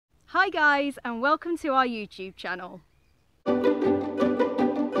Hi guys, and welcome to our YouTube channel.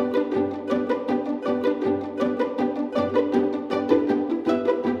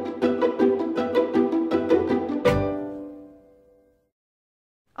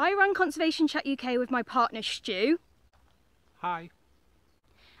 I run Conservation Chat UK with my partner Stu. Hi.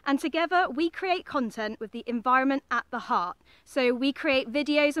 And together we create content with the environment at the heart. So we create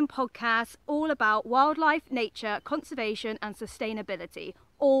videos and podcasts all about wildlife, nature, conservation and sustainability,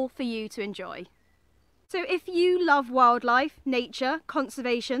 all for you to enjoy. So if you love wildlife, nature,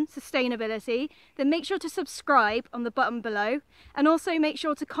 conservation, sustainability, then make sure to subscribe on the button below, and also make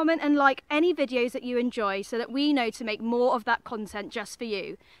sure to comment and like any videos that you enjoy so that we know to make more of that content just for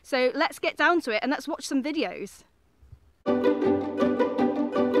you. So let's get down to it and let's watch some videos.